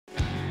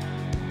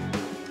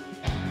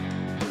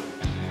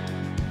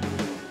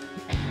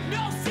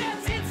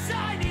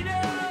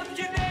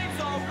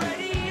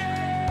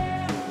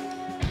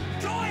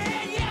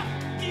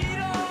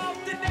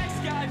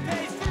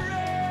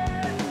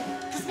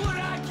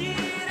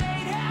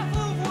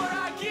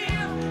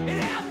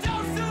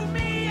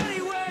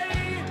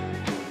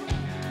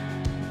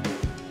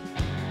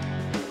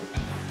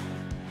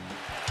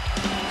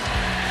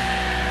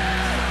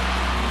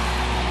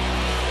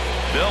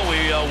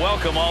we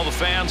welcome all the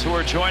fans who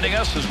are joining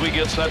us as we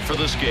get set for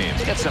this game.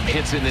 Get some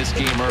hits in this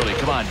game early.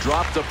 Come on,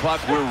 drop the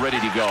puck. We're ready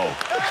to go.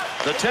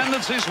 The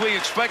tendencies we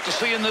expect to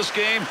see in this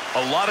game,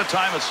 a lot of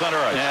time at center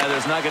ice. Yeah,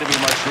 there's not going to be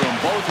much room.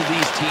 Both of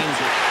these teams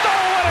are...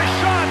 Oh, what a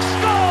shot!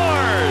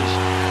 Scores!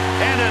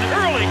 And an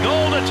early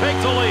goal to take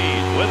the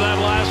lead. With that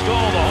last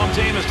goal, the home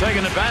team has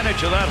taken advantage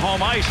of that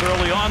home ice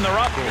early on. They're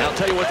up. And I'll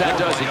tell you what that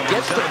does. It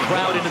gets the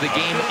crowd into the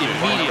game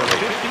immediately.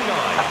 59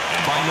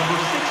 by number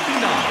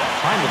 69.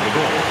 Time of the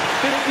goal,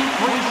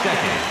 53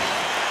 seconds.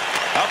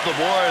 Up the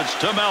boards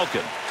to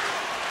Malkin.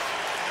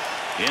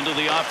 Into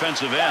the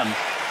offensive end.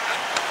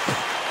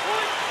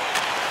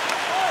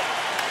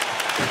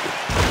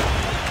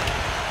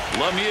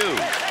 Lemieux.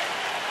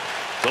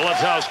 To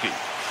Letowski.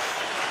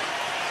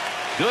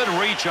 Good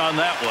reach on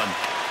that one.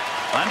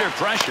 Under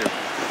pressure.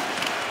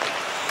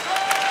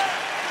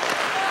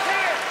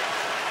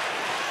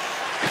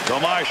 To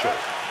Marshall.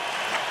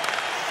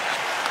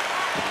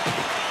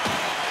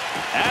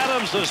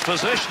 Adams is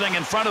positioning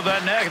in front of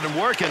that net and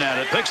working at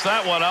it. Picks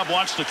that one up,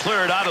 wants to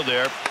clear it out of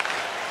there.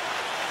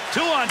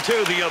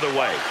 2-on-2 the other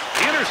way.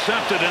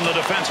 Intercepted in the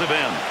defensive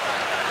end.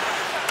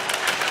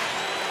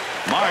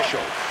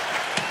 Marshall.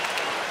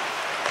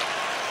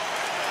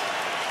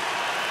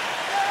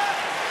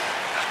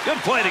 Good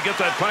play to get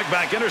that puck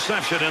back.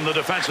 Interception in the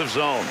defensive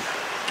zone.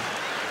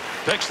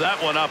 Picks that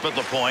one up at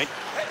the point.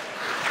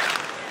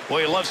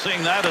 Boy, you love seeing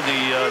that in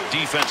the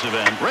defensive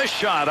end. Wrist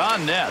shot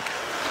on net.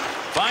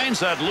 Finds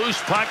that loose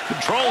puck,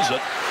 controls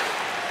it.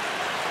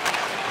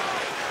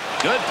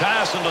 Good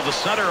pass into the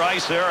center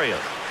ice area.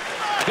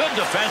 Good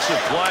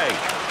defensive play.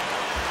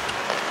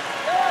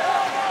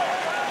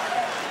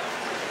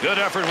 Good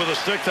effort with a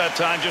stick that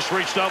time. Just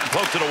reached out and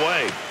poked it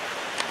away.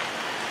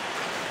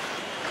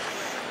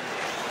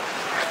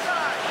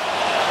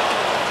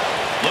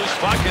 Loose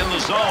puck in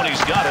the zone.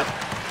 He's got it.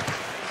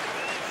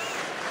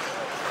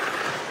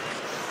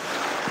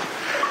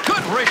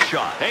 Good wrist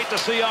shot. Hate to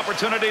see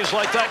opportunities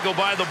like that go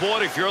by the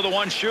board if you're the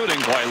one shooting.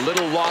 Boy,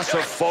 little loss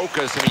of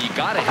focus. I mean, you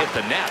got to hit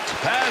the net.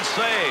 Pad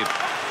save.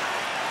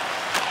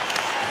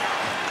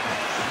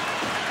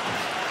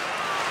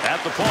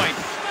 At the point.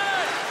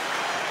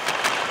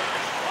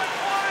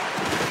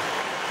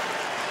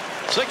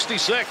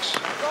 66.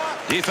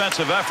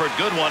 Defensive effort.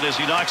 Good one as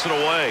he knocks it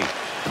away.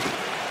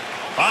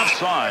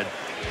 Offside.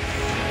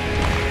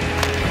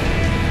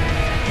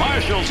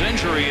 Marshall's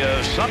injury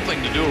has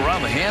something to do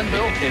around the hand,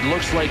 Bill. It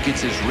looks like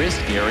it's his wrist,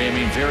 Gary. I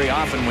mean, very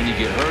often when you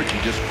get hurt, you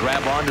just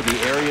grab onto the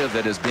area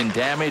that has been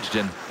damaged,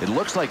 and it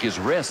looks like his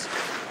wrist.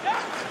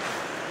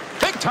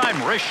 Big-time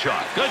wrist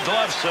shot. Good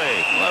glove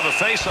save. We'll have a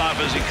face-off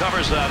as he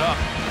covers that up.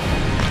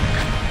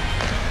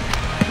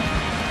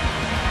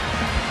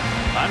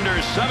 Under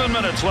 7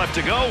 minutes left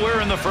to go. We're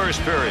in the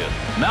first period.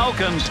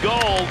 Malkin's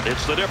goal.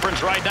 It's the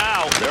difference right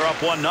now. They're up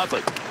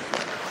 1-0.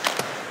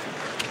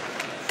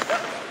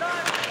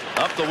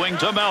 Up the wing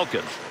to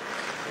Malkin.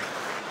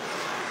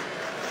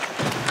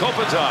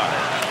 Kopitar.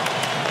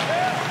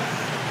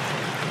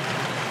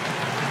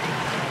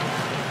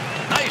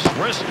 Nice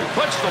wrist.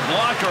 Puts the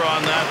blocker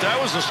on that. That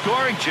was a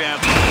scoring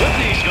chance.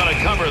 Whitney's going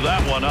to cover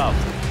that one up.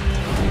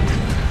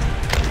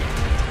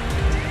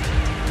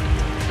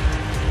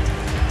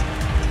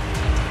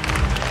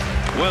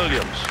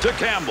 Williams to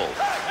Campbell.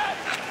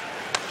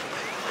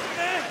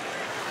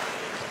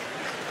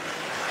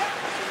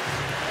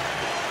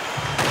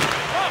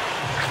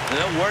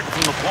 They'll work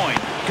from the point.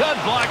 Good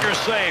blocker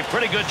save.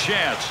 Pretty good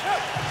chance.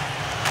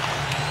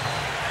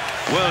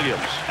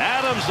 Williams.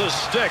 Adams'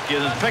 stick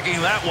is picking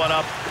that one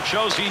up.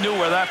 Shows he knew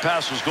where that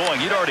pass was going.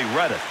 He'd already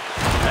read it.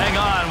 Hang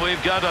on.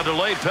 We've got a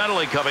delayed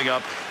penalty coming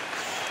up.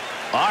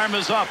 Arm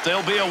is up.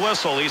 There'll be a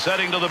whistle. He's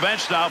heading to the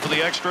bench now for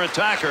the extra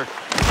attacker.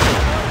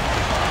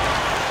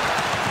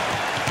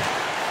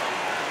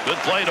 Good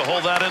play to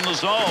hold that in the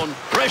zone.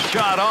 Wrist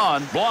shot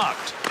on.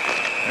 Blocked.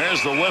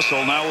 There's the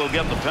whistle. Now we'll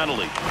get the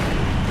penalty.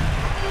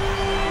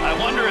 I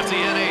wonder if the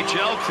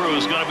NHL crew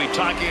is going to be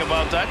talking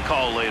about that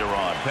call later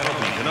on.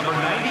 Penalty to number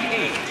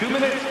 98. 2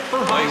 minutes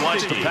for He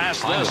wants to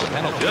pass this.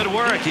 Good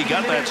work. He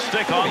got that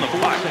stick on the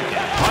puck.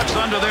 Puck's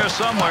under there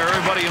somewhere.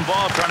 Everybody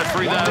involved trying to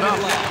free that up.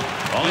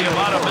 Only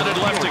about a minute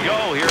left to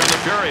go here in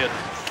the period.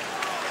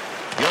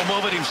 He'll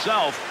move it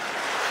himself.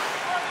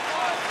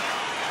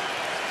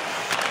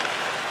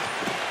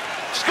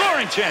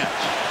 Scoring chance.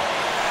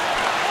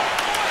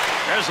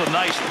 There's a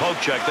nice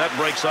poke check. That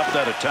breaks up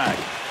that attack.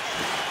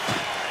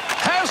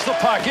 Has the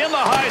puck in the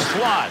high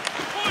slot.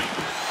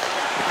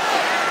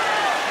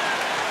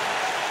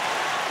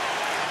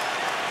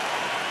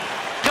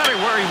 Got it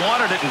where he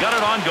wanted it and got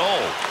it on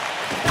goal.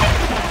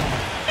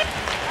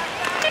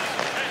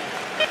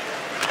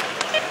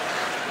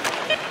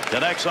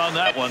 Connects on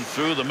that one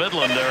through the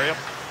Midland area.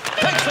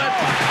 Takes that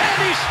puck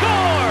and he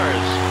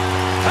scores!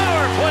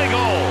 Power play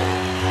goal.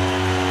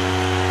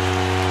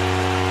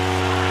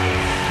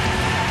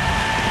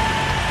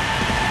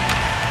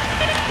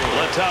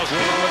 Letowski.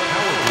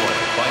 Power play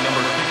by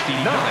number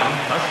 69,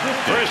 assist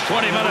First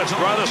 20 minutes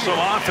brought us some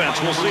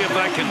offense. We'll see if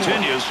that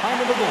continues.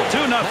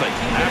 2-0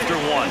 after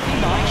one.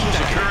 This was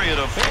a period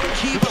of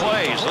key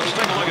plays. Let's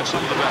take a look at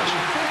some of the best.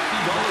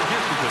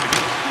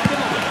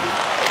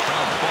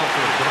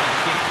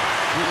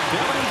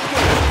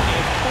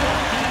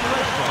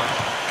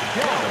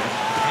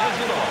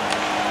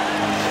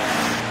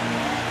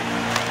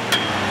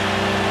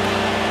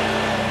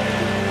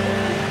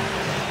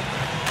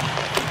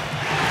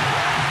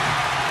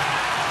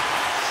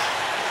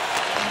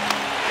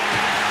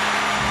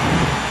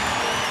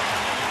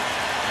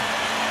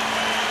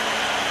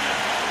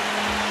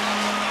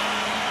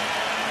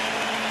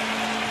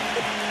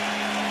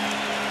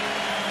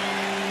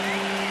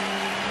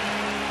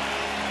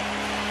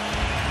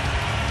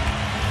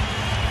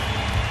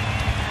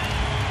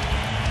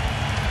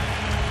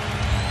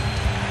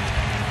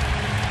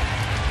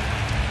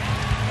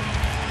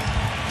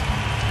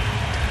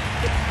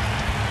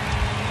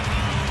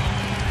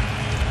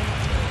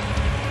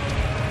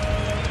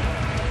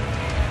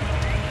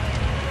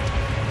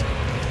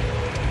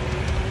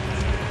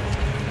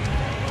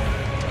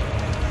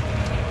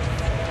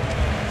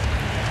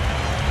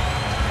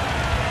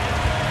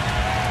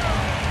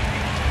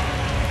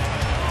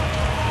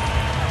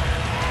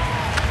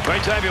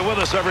 Great to have you with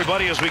us,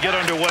 everybody, as we get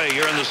underway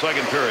here in the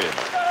second period.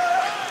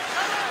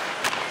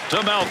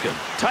 To Malkin.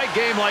 Tight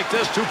game like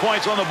this, 2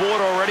 points on the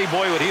board already.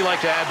 Boy, would he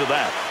like to add to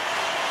that.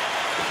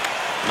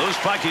 Loose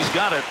puck, he's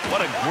got it. What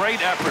a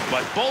great effort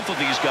by both of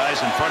these guys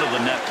in front of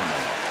the net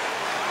tonight.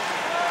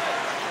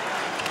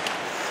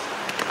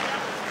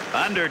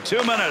 Under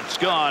 2 minutes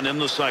gone in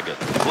the second.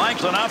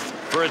 Blanks enough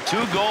for a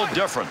 2-goal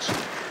difference.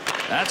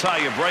 That's how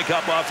you break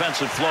up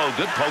offensive flow.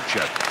 Good poke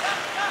check.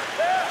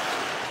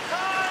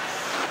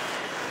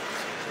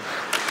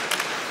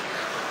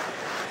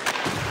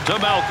 To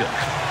Malkin.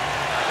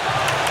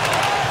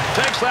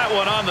 Takes that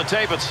one on the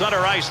tape at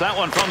center ice. That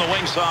one from the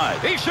wing side.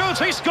 He shoots.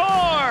 He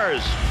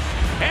scores.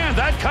 And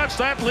that cuts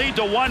that lead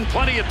to 1.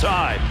 Plenty of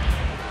time.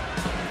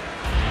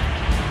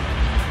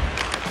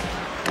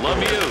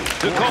 Lemieux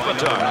to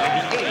Kopitar.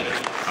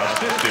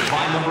 Assisted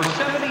by number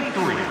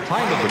 73.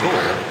 Time of the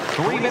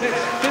goal, 3 minutes,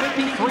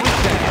 53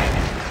 seconds.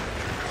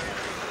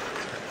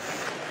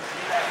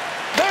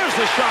 There's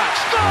the shot.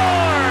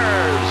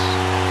 Scores!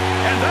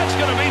 And that's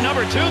going to be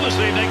number 2 this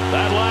evening.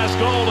 That last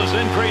goal has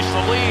increased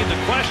the lead.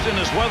 The question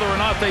is whether or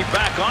not they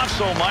back off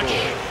so much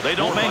they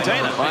don't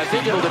maintain it. I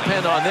think it'll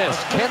depend on this.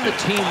 Can the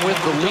team with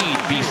the lead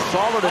be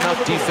solid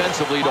enough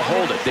defensively to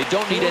hold it? They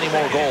don't need any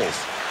more goals.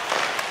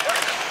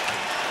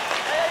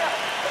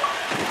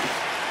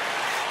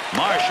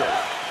 Marshall.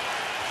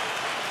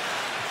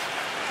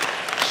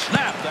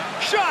 Snap.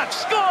 Shot.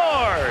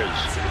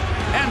 Scores!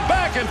 And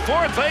back and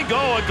forth they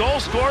go. A goal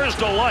scorer's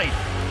delight.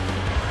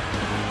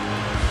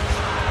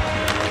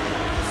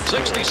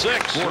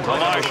 66 for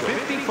Marshall.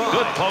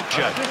 Good poke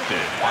check.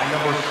 By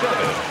number 7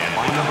 and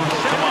by number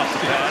 7. Come off the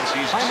pads.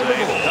 He's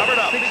safe. Covered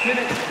up. 6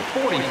 minutes,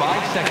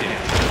 45 seconds.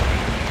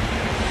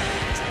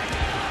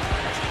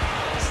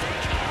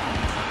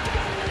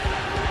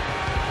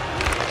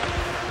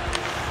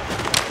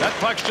 That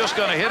puck's just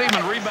going to hit him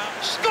and rebound.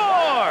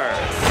 Score!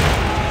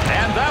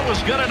 And that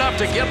was good enough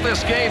to get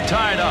this game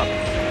tied up.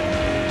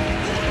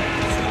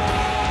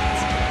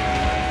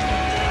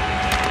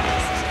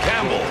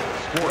 Campbell.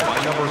 Scored by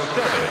number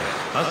 7.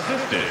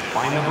 Assisted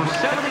by number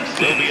 76.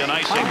 There'll be an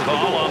icing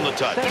call on the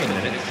touch. 7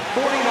 minutes,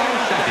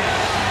 49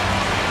 seconds.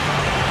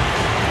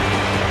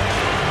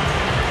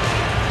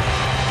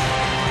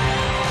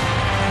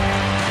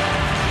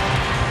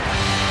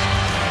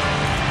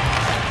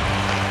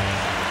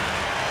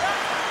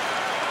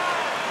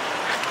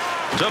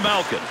 To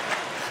Malkin.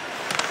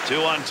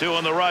 2-on-2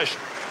 in the rush.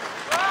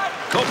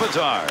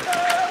 Kopitar.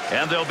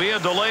 And there'll be a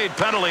delayed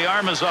penalty.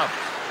 Arm is up.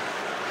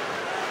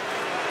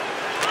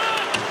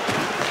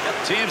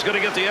 Team's going to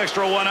get the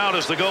extra one out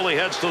as the goalie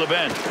heads to the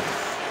bench.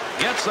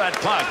 Gets that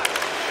puck.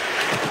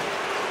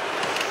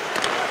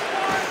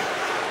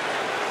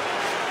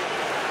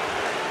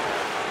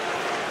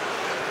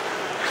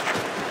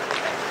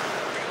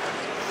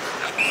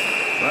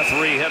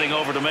 Referee heading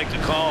over to make the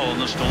call on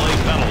this delayed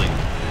penalty.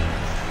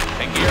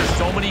 And Gear,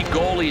 so many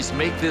goalies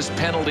make this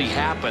penalty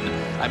happen.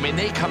 I mean,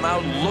 they come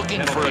out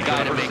looking for a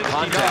guy to make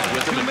contact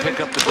with him and pick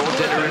up the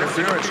goaltender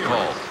interference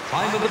call.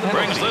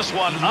 Brings this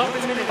one up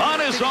on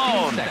his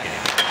own.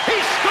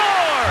 He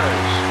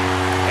scores!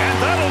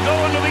 And that'll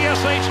go into the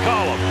SH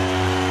column.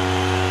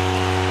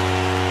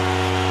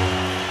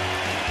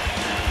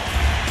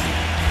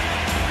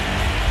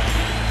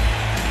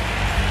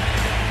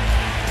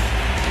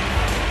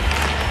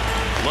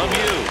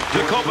 Lemieux to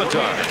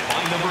Kopitar.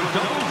 Number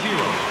 00.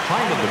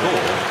 Time of the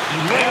goal.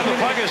 And the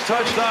puck is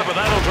touched up, and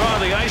that'll draw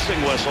the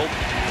icing whistle.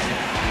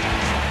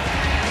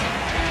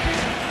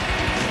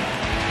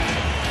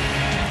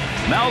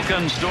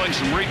 Malkin's doing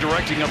some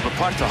redirecting of the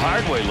puck the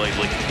hard way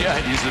lately. Yeah,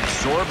 and he's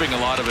absorbing a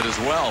lot of it as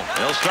well.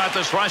 They'll start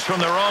this rush from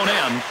their own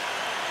end.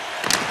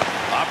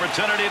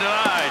 Opportunity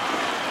denied.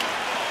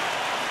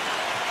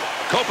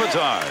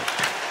 Kopitar.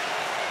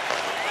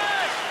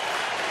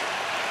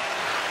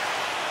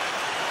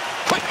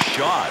 Quick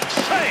shot.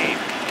 Save.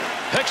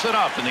 Picks it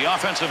up in the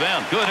offensive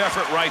end. Good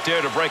effort right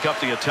there to break up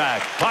the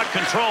attack. Puck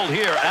controlled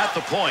here at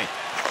the point.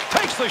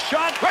 Takes the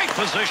shot. Great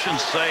position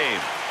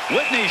save.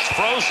 Whitney's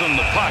frozen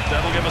the puck.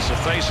 That'll give us a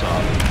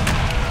face-off.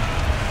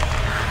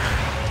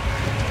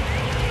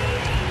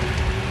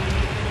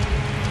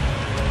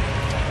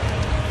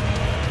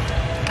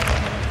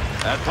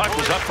 That puck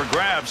was up for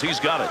grabs. He's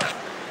got it.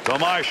 To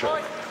Marshall.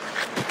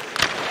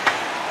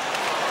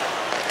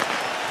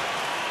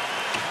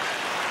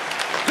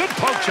 Good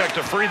poke check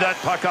to free that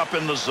puck up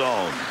in the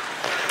zone.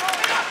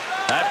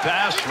 That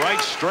pass right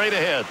straight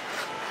ahead.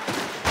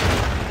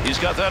 He's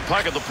got that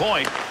puck at the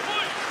point.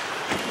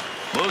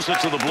 Moves it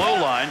to the blue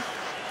line.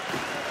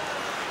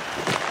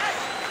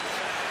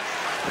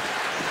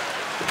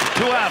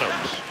 To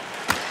Adams.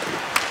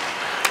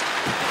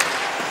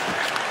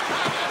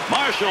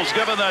 Marshall's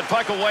given that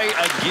puck away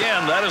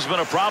again. That has been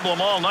a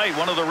problem all night.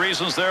 One of the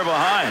reasons they're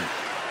behind.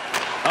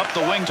 Up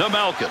the wing to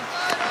Malkin.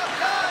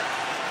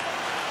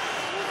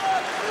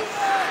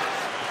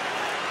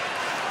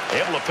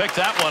 Able to pick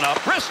that one up.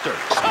 Rister.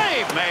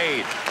 Save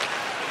made.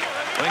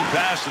 Wing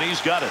pass, and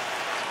he's got it.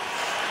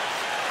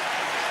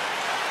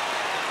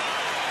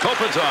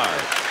 Kopitar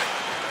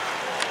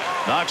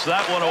knocks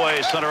that one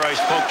away. Center ice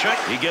poke check.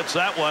 He gets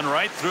that one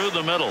right through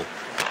the middle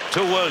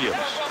to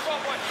Williams.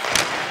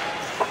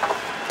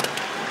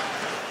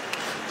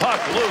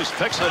 Puck loose,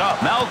 picks it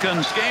up.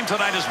 Malkin's game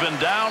tonight has been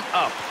down,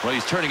 up. Well,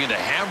 he's turning into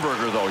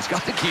Hamburger, though. He's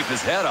got to keep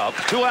his head up.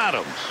 To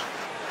Adams.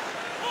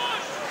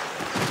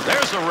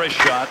 There's a wrist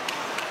shot.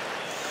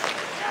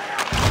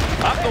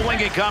 Up the wing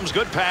he comes.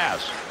 Good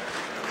pass.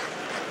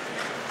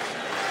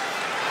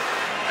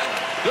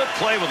 Good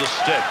play with the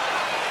stick.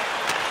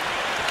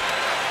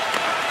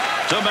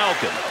 To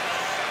Malkin.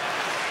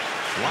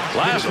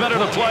 Last minute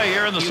of play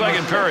here in the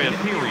second period.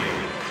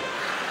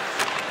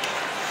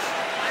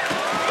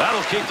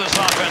 That'll keep this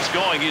offense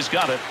going. He's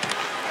got it.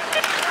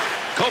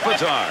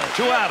 Kopitar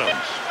to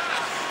Adams.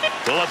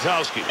 To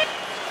Letowski.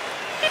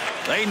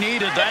 They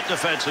needed that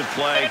defensive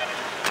play.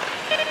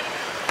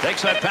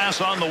 Takes that pass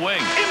on the wing.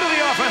 Into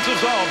the offensive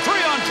zone.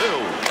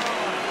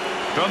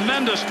 3-on-2.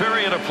 Tremendous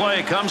period of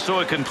play comes to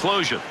a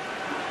conclusion.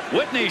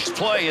 Whitney's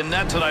play in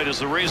net tonight is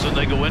the reason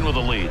they go in with a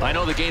lead. I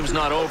know the game's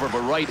not over,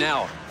 but right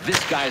now, this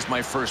guy's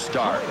my first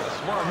start.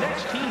 For our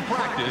next team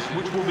practice,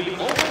 which will be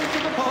open to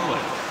the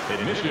public.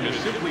 Admission is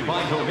simply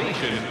by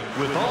donation,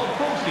 with all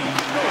proceeds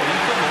going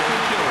to local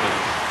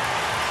charities.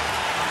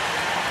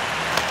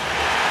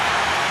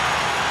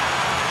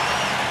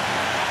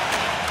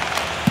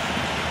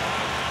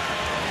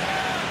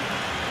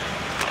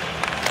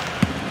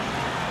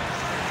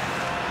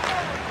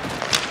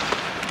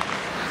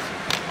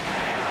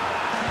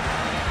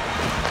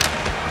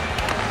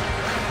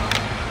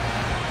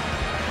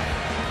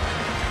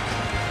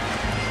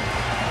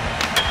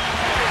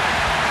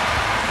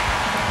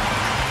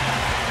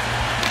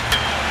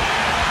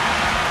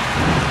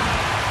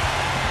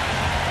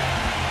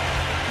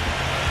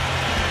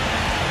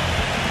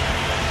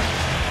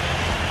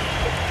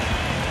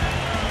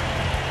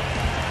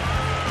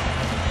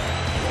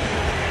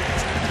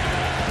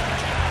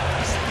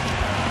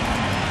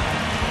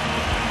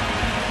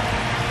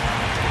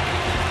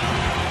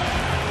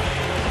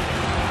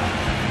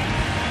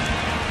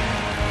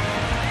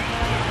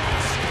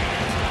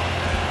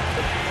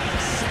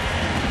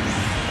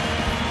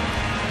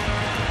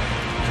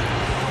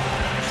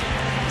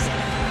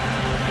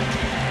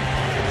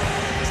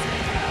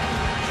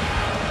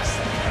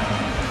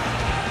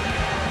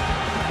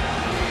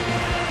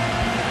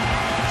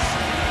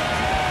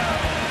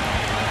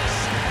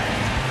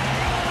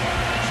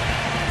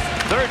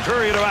 Third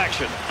period of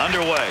action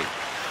underway.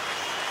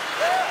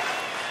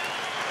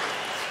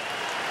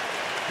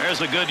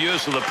 There's a good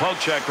use of the poke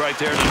check right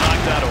there to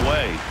knock that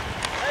away.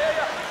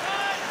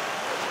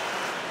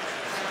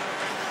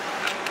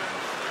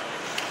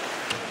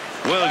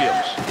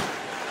 Williams.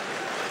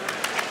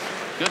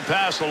 Good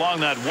pass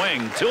along that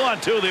wing.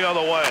 2-on-2 the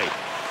other way.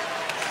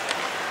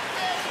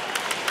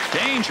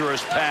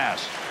 Dangerous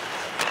pass.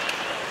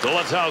 To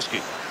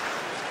Letowski.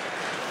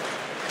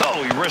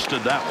 Oh, he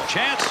wristed that one.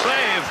 Chance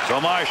save to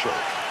Marshall.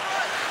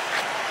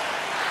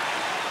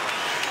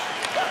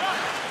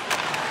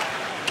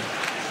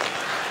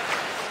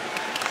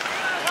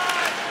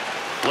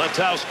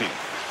 Letowski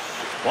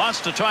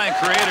wants to try and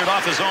create it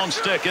off his own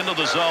stick into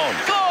the zone.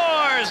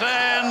 Scores,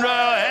 and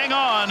hang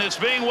on. It's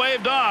being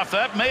waved off.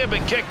 That may have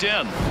been kicked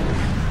in.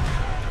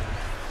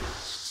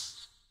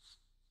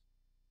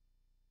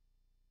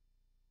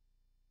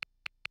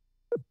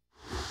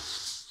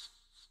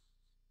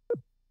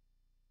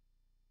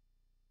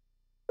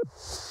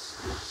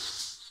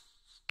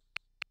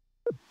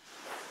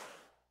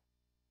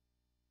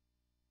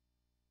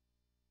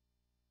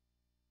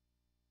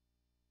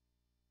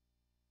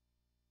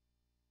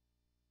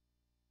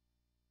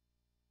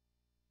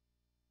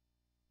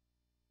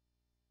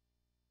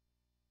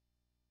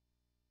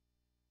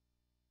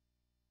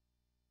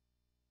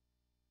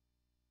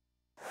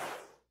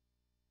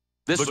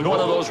 This is one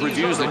of those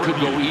reviews that could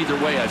go either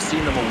way. I've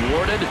seen them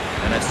awarded,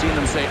 and I've seen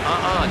them say,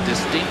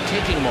 distinct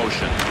kicking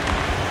motion.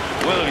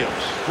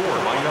 Williams.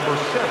 Scored by number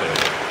 7.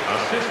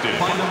 Assisted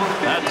by number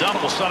 50. That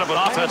dump will set up an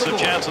offensive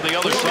chance on the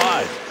other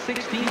side.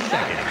 16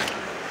 seconds.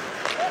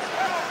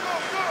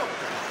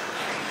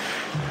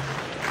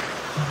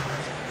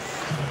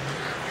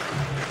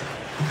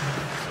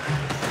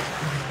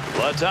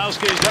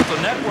 Latowski's got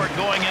the network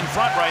going in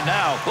front right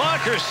now.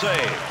 Blocker save.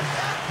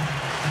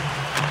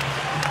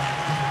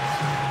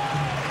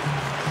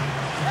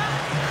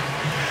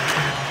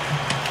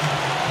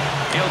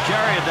 He'll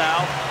carry it now.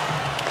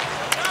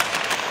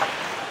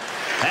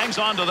 Hangs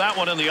on to that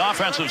one in the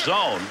offensive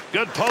zone.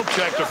 Good poke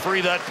check to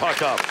free that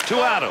puck up.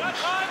 To Adams.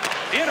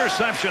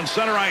 Interception,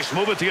 center ice.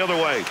 Move it the other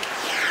way.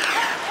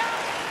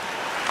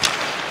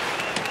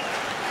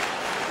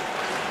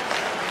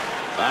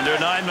 Under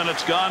 9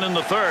 minutes gone in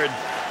the third.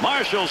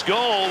 Marshall's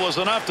goal was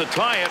enough to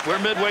tie it. We're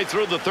midway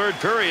through the third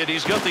period.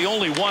 He's got the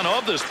only one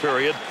of this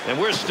period, and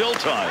we're still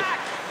tied.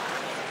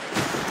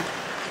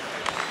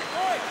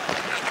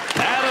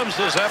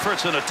 Adams'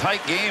 efforts in a tight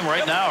game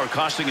right now are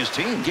costing his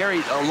team.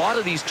 Gary, a lot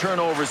of these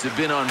turnovers have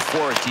been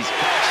unforced. He's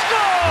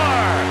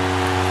score!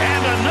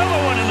 And another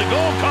one in the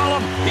goal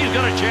column. He's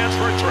got a chance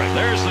for a trick.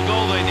 There's the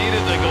goal they needed.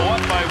 They go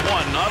up by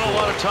 1. Not a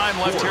lot of time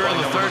left here in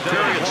the third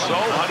period. So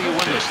how do you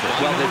win this thing?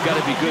 Well, they've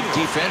got to be good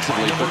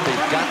defensively, but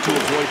they've got to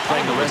avoid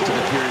playing the rest of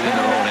the period in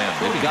their own end.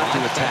 They've got to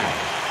attack.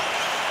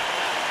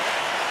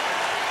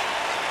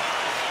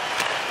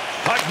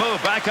 Puck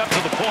move back up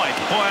to the point.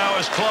 Boy, I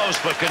was close,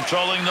 but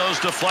controlling those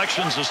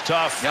deflections is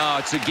tough. No,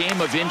 it's a game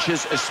of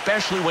inches,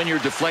 especially when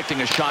you're deflecting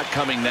a shot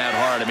coming that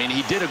hard. I mean,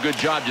 he did a good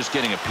job just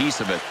getting a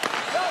piece of it.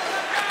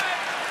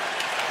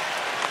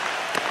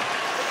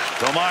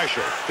 To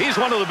Marshall. He's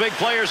one of the big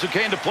players who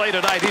came to play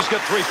tonight. He's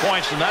got 3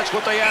 points, and that's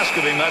what they ask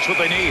of him. That's what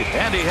they need.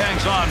 And he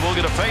hangs on. We'll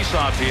get a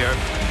face-off here.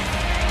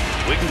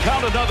 We can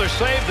count another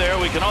save there.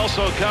 We can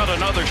also count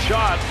another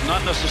shot.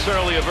 Not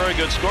necessarily a very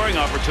good scoring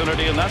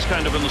opportunity, and that's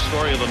kind of in the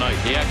story of the night.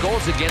 Yeah,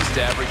 goals against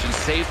average and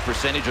save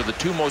percentage are the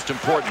 2 most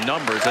important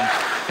numbers. And,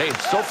 hey,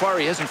 so far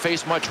he hasn't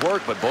faced much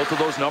work, but both of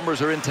those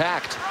numbers are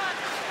intact.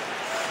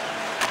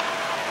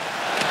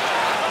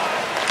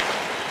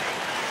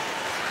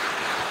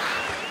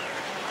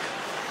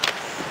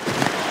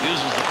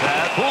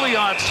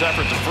 Pouliot's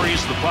effort to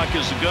freeze the puck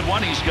is a good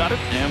one. He's got it,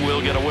 and we'll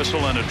get a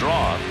whistle and a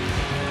draw.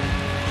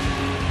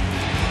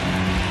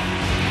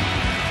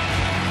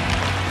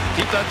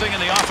 Keep that thing in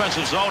the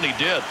offensive zone. He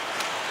did.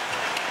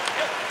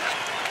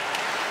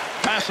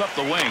 Pass up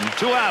the wing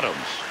to Adams.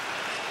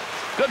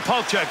 Good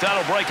poke check.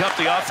 That'll break up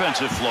the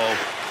offensive flow.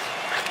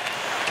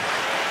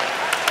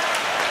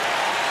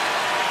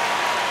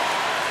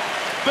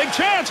 Big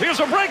chance. Here's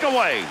a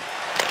breakaway.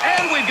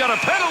 And we've got a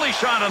penalty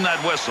shot on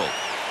that whistle.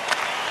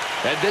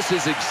 And this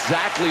is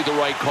exactly the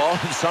right call,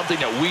 and something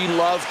that we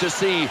love to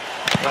see.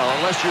 Well,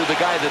 unless you're the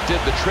guy that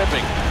did the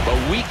tripping, but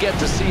we get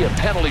to see a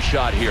penalty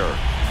shot here.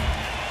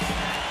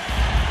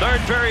 Third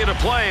period of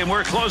play, and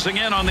we're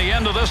closing in on the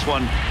end of this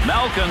one.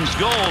 Malkin's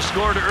goal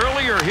scored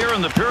earlier here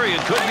in the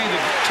period could be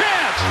the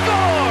chance.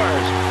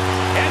 Scores!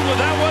 And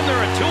with that one,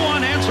 they're a 2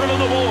 unanswered on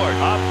the board.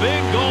 A big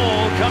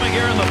goal coming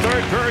here in the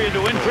third period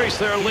to increase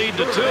their lead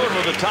to 2. And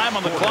with the time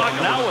on the clock,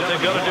 now what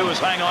they've got to do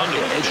is hang on to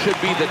it. It should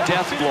be the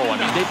death blow.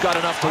 I mean, they've got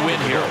enough to win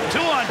here.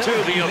 2 on 2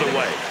 the other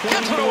way.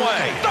 Gets it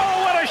away.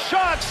 Oh, what a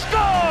shot!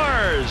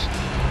 Scores!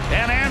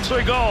 An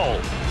answer goal.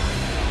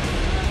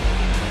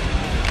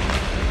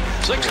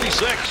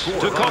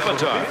 66 to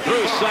Kopitar.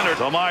 Through center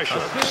to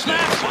Marshall.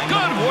 Snaps.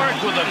 Good work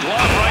with the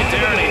glove right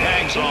there, and he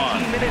hangs on.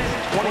 18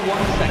 minutes,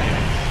 21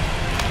 seconds.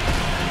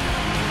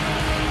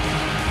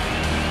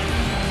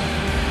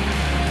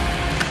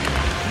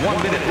 Well,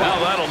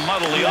 that'll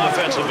muddle the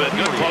offense a bit.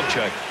 Good poke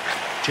check.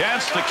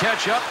 Chance to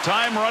catch up.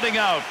 Time running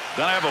out.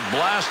 Gonna have a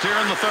blast here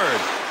in the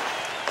third.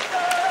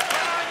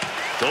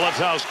 To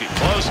Latowski.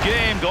 Close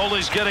game.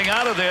 Goalie's getting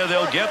out of there.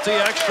 They'll get the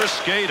extra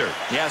skater.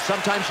 Yeah,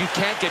 sometimes you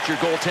can't get your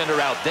goaltender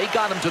out. They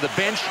got him to the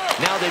bench.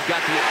 Now they've got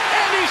the...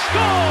 And he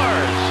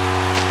scores!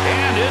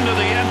 And into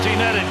the empty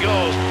net it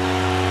goes.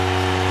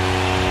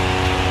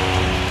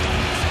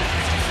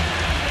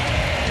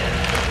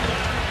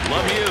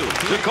 Lemieux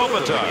to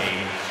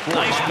Kopitar.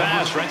 Nice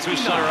pass right through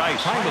center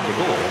ice. Time of the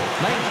goal,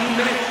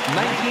 19 minutes,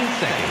 19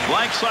 seconds.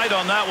 Blank sight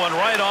on that one,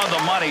 right on the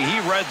money.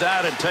 He read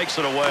that and takes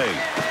it away.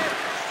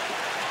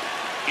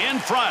 In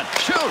front,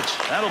 shoots.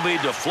 That'll be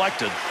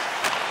deflected.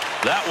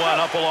 That one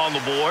up along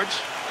the boards.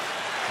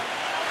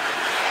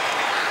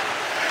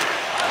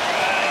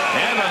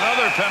 And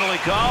another penalty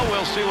call.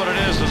 We'll see what it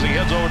is as he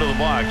heads over to the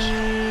box.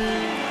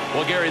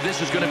 Well, Gary,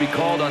 this is going to be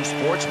called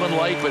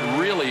unsportsmanlike, but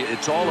really,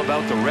 it's all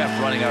about the ref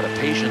running out of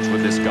patience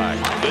with this guy.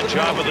 Good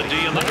job of the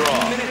D in the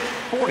draw.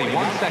 41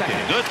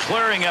 seconds. Good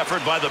clearing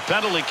effort by the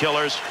penalty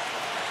killers.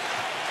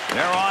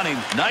 They're on him.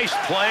 Nice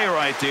play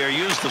right there.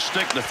 Use the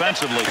stick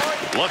defensively.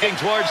 Looking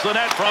towards the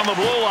net from the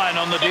blue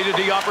line on the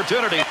D-to-D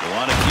opportunity. They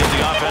want to give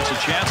the offense a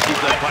chance. Keep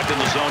that puck in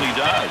the zone. He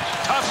does.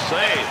 Tough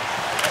save.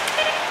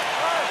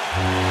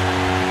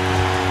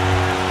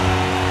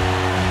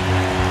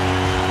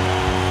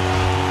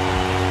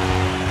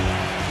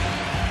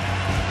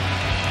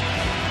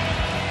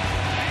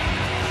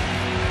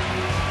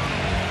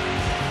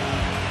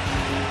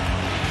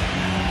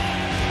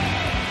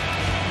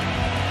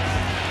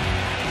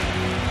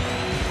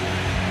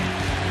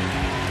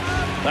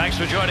 Thanks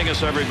for joining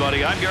us,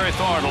 everybody. I'm Gary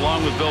Thorne,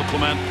 along with Bill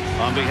Clement.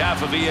 On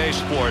behalf of EA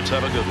Sports,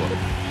 have a good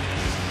one.